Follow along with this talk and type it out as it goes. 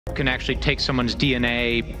Can actually take someone's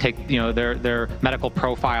DNA, take their medical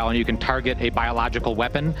profile, and you can target a biological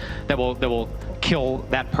weapon that will kill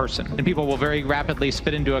that person. And people will very rapidly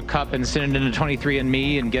spit into a cup and send it into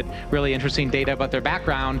 23andMe and get really interesting data about their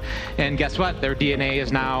background. And guess what? Their DNA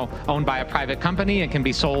is now owned by a private company and can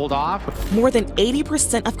be sold off. More than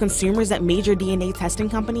 80% of consumers at major DNA testing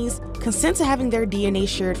companies consent to having their DNA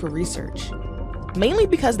shared for research, mainly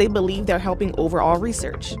because they believe they're helping overall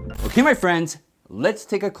research. Okay, my friends, let's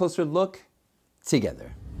take a closer look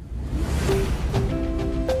together.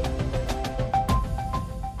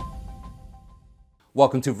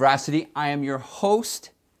 Welcome to Veracity. I am your host,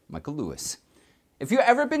 Michael Lewis. If you've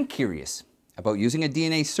ever been curious about using a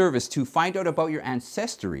DNA service to find out about your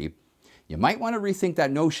ancestry, you might want to rethink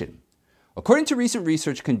that notion. According to recent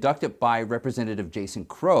research conducted by Representative Jason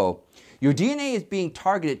Crow, your DNA is being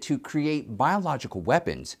targeted to create biological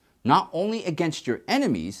weapons, not only against your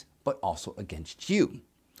enemies, but also against you.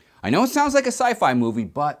 I know it sounds like a sci-fi movie,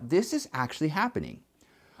 but this is actually happening.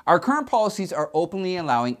 Our current policies are openly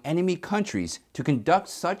allowing enemy countries to conduct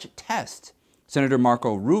such tests. Senator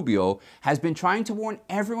Marco Rubio has been trying to warn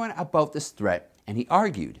everyone about this threat, and he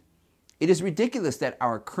argued, "It is ridiculous that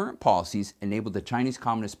our current policies enable the Chinese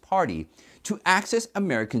Communist Party to access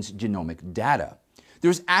Americans' genomic data.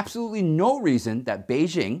 There is absolutely no reason that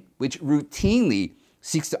Beijing, which routinely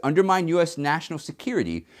seeks to undermine U.S. national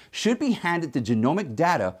security, should be handed the genomic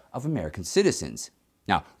data of American citizens."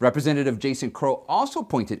 Now, Representative Jason Crow also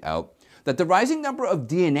pointed out that the rising number of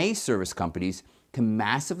DNA service companies can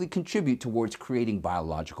massively contribute towards creating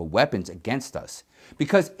biological weapons against us.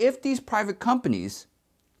 Because if these private companies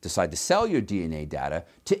decide to sell your DNA data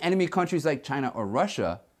to enemy countries like China or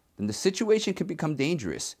Russia, then the situation could become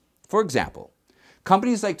dangerous. For example,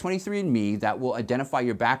 companies like 23andMe that will identify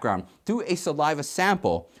your background through a saliva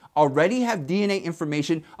sample already have DNA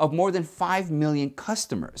information of more than 5 million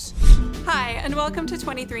customers. Hi, and welcome to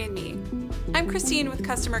 23andMe. I'm Christine with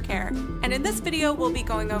Customer Care, and in this video we'll be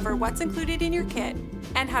going over what's included in your kit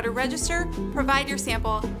and how to register, provide your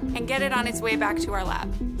sample, and get it on its way back to our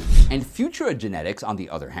lab. And Futura Genetics, on the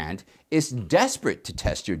other hand, is desperate to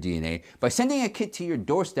test your DNA by sending a kit to your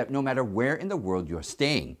doorstep no matter where in the world you're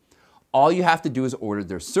staying. All you have to do is order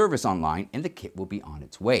their service online and the kit will be on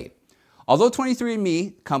its way. Although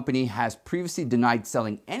 23andMe company has previously denied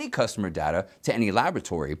selling any customer data to any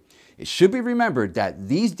laboratory, it should be remembered that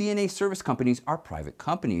these DNA service companies are private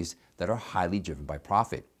companies that are highly driven by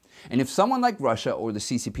profit. And if someone like Russia or the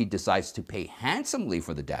CCP decides to pay handsomely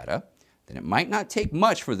for the data, then it might not take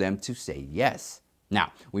much for them to say yes.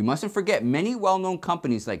 Now, we mustn't forget many well-known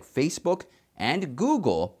companies like Facebook and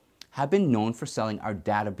Google have been known for selling our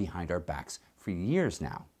data behind our backs for years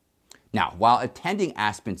now. Now, while attending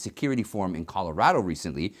Aspen's security forum in Colorado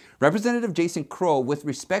recently, Representative Jason Crow, with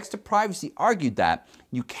respects to privacy, argued that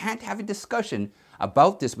you can't have a discussion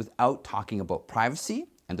about this without talking about privacy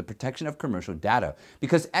and the protection of commercial data,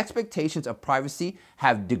 because expectations of privacy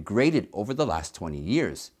have degraded over the last 20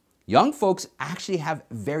 years. Young folks actually have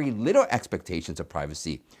very little expectations of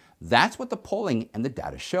privacy. That's what the polling and the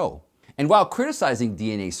data show. And while criticizing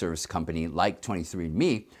DNA service company like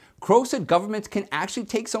 23andMe, Crow said governments can actually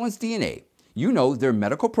take someone's DNA, their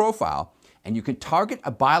medical profile, and you can target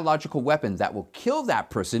a biological weapon that will kill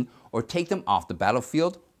that person or take them off the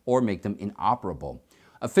battlefield or make them inoperable.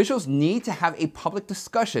 Officials need to have a public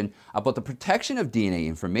discussion about the protection of DNA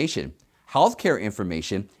information, healthcare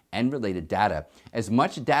information, and related data, as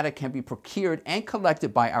much data can be procured and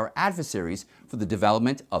collected by our adversaries for the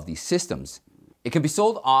development of these systems. It can be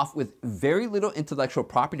sold off with very little intellectual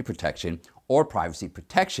property protection or privacy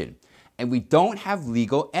protection, and we don't have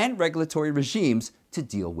legal and regulatory regimes to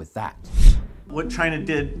deal with that. What China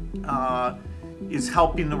did is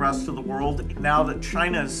helping the rest of the world. Now that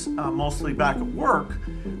China's mostly back at work,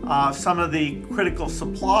 some of the critical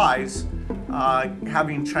supplies,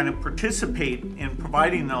 having China participate in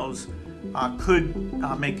providing those could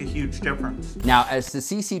make a huge difference. Now, as the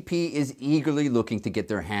CCP is eagerly looking to get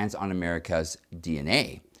their hands on America's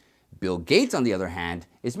DNA, Bill Gates, on the other hand,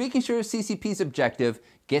 is making sure CCP's objective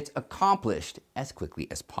gets accomplished as quickly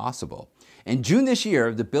as possible. In June this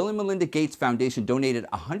year, the Bill and Melinda Gates Foundation donated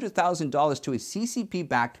 $100,000 to a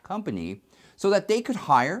CCP-backed company so that they could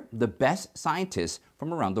hire the best scientists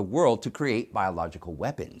from around the world to create biological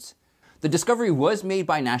weapons. The discovery was made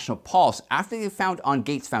by National Pulse after they found on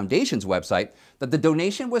Gates Foundation's website that the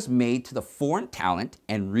donation was made to the Foreign Talent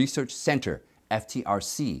and Research Center,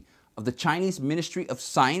 FTRC, of the Chinese Ministry of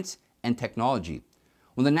Science and Technology.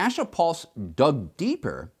 When the National Pulse dug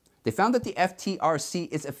deeper, They found that the FTRC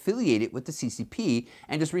is affiliated with the CCP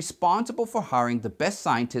and is responsible for hiring the best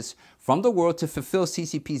scientists from the world to fulfill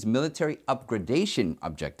CCP's military upgradation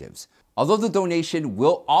objectives. Although the donation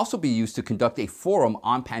will also be used to conduct a forum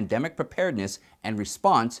on pandemic preparedness and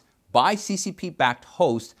response by CCP-backed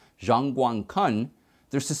host Zhang Guangkun,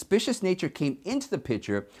 their suspicious nature came into the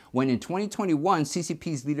picture when in 2021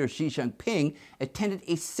 CCP's leader Xi Jinping attended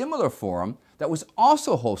a similar forum that was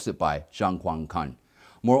also hosted by Zhang Guangkun.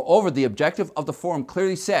 Moreover, the objective of the forum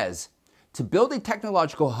clearly says to build a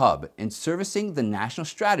technological hub in servicing the national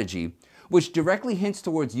strategy, which directly hints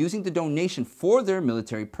towards using the donation for their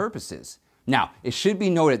military purposes. Now, it should be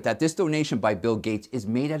noted that this donation by Bill Gates is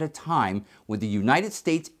made at a time when the United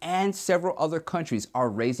States and several other countries are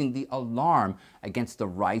raising the alarm against the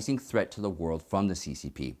rising threat to the world from the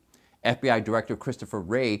CCP. FBI Director Christopher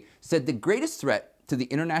Wray said the greatest threat to the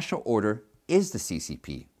international order is the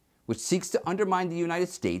CCP, which seeks to undermine the United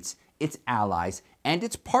States, its allies, and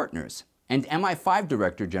its partners. And MI5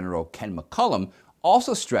 Director General Ken McCullum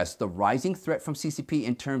also stressed the rising threat from CCP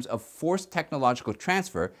in terms of forced technological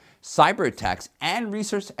transfer, cyber attacks, and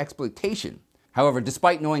research exploitation. However,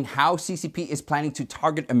 despite knowing how CCP is planning to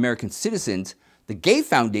target American citizens, the Gates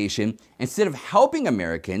Foundation, instead of helping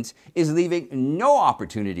Americans, is leaving no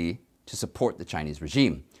opportunity to support the Chinese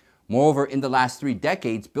regime. Moreover, in the last 3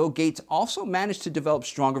 decades, Bill Gates also managed to develop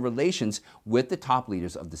stronger relations with the top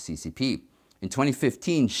leaders of the CCP. In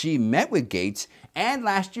 2015, Xi met with Gates, and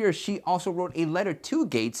last year, Xi also wrote a letter to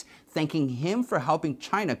Gates thanking him for helping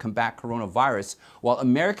China combat coronavirus while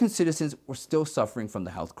American citizens were still suffering from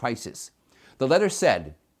the health crisis. The letter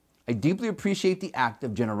said, "I deeply appreciate the act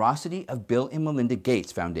of generosity of Bill and Melinda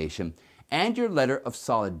Gates Foundation and your letter of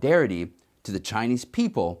solidarity to the Chinese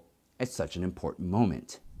people at such an important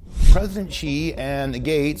moment." President Xi and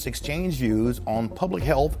Gates exchanged views on public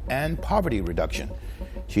health and poverty reduction.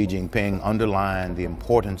 Xi Jinping underlined the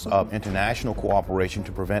importance of international cooperation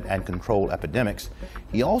to prevent and control epidemics.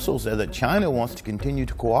 He also said that China wants to continue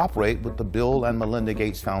to cooperate with the Bill and Melinda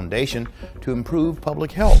Gates Foundation to improve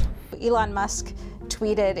public health. Elon Musk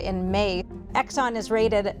tweeted in May, Exxon is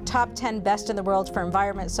rated top 10 best in the world for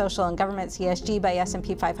environment, social, and governance ESG by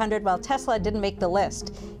S&P 500, while Tesla didn't make the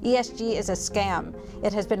list. ESG is a scam.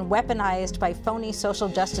 It has been weaponized by phony social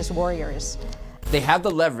justice warriors. They have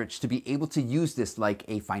the leverage to be able to use this like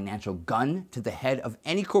a financial gun to the head of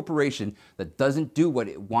any corporation that doesn't do what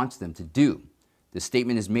it wants them to do. This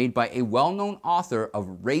statement is made by a well-known author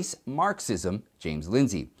of race Marxism, James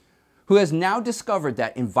Lindsay, who has now discovered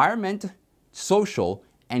that environment, social,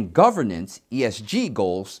 and governance, ESG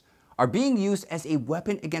goals, are being used as a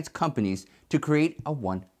weapon against companies to create a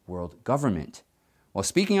one-world government. While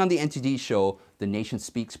speaking on the NTD show, The Nation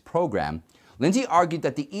Speaks program, Lindsay argued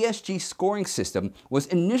that the ESG scoring system was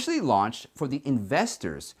initially launched for the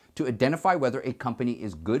investors to identify whether a company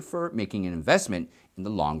is good for making an investment in the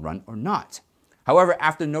long run or not. However,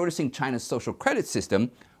 after noticing China's social credit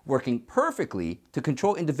system working perfectly to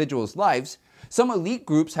control individuals' lives, some elite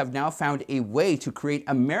groups have now found a way to create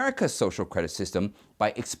America's social credit system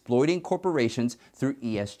by exploiting corporations through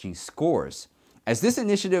ESG scores. As this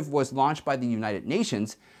initiative was launched by the United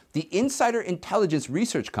Nations, the Insider Intelligence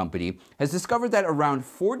Research Company has discovered that around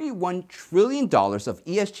 $41 trillion of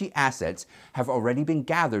ESG assets have already been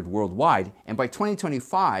gathered worldwide, and by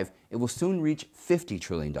 2025, it will soon reach $50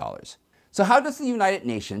 trillion. So how does the United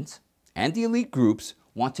Nations and the elite groups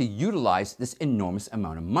want to utilize this enormous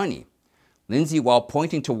amount of money? Lindsay, while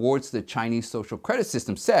pointing towards the Chinese social credit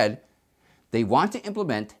system, said they want to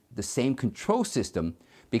implement the same control system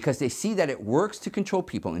because they see that it works to control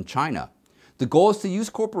people in China. The goal is to use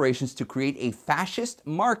corporations to create a fascist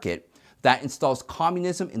market that installs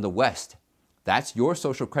communism in the West. That's your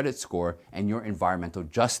social credit score and your environmental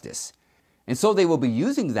justice. And so they will be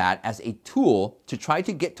using that as a tool to try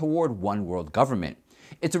to get toward one world government.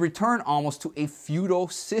 It's a return almost to a feudal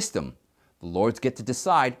system. The lords get to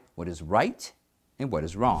decide what is right and what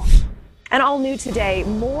is wrong. And all new today,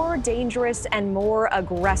 more dangerous and more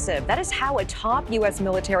aggressive. That is how a top U.S.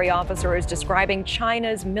 military officer is describing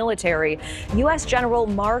China's military. U.S. General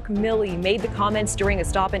Mark Milley made the comments during a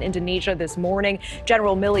stop in Indonesia this morning.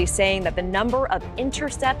 General Milley saying that the number of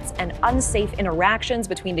intercepts and unsafe interactions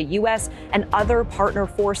between the U.S. and other partner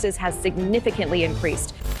forces has significantly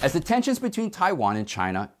increased. As the tensions between Taiwan and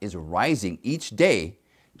China is rising each day,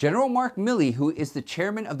 General Mark Milley, who is the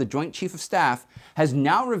chairman of the Joint Chief of Staff, has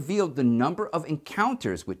now revealed the number of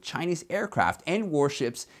encounters with Chinese aircraft and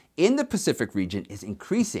warships in the Pacific region is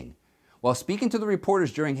increasing. While speaking to the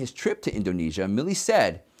reporters during his trip to Indonesia, Milley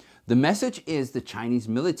said, "The message is the Chinese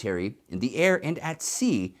military in the air and at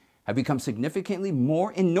sea have become significantly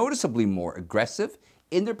more and noticeably more aggressive,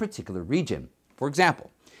 in their particular region. For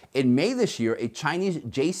example, in May this year, a Chinese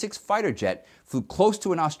J-6 fighter jet flew close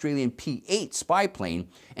to an Australian P-8 spy plane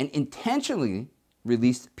and intentionally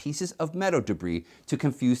released pieces of metal debris to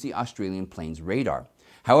confuse the Australian plane's radar.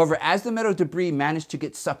 However, as the metal debris managed to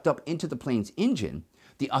get sucked up into the plane's engine,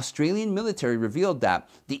 the Australian military revealed that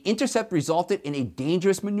the intercept resulted in a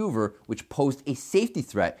dangerous maneuver which posed a safety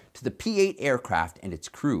threat to the P-8 aircraft and its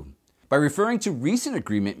crew. By referring to recent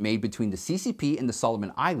agreement made between the CCP and the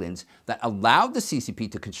Solomon Islands that allowed the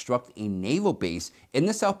CCP to construct a naval base in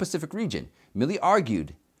the South Pacific region, Milley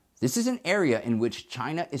argued, this is an area in which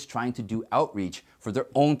China is trying to do outreach for their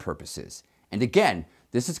own purposes. And again,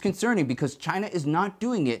 this is concerning because China is not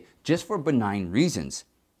doing it just for benign reasons.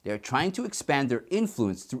 They are trying to expand their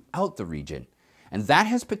influence throughout the region. And that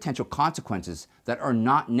has potential consequences that are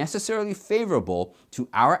not necessarily favorable to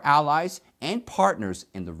our allies and partners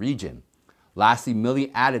in the region. Lastly,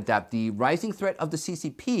 Milley added that the rising threat of the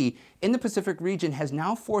CCP in the Pacific region has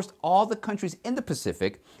now forced all the countries in the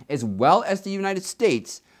Pacific, as well as the United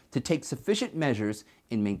States, to take sufficient measures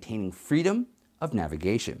in maintaining freedom of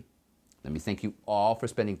navigation. Let me thank you all for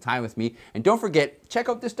spending time with me. And don't forget, check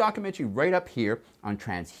out this documentary right up here on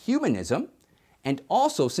transhumanism. And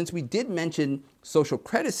also, since we did mention social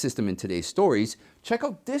credit system in today's stories, check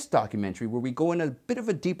out this documentary where we go in a bit of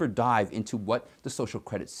a deeper dive into what the social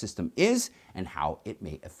credit system is and how it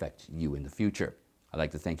may affect you in the future. I'd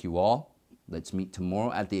like to thank you all. Let's meet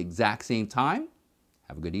tomorrow at the exact same time.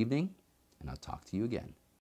 Have a good evening, and I'll talk to you again.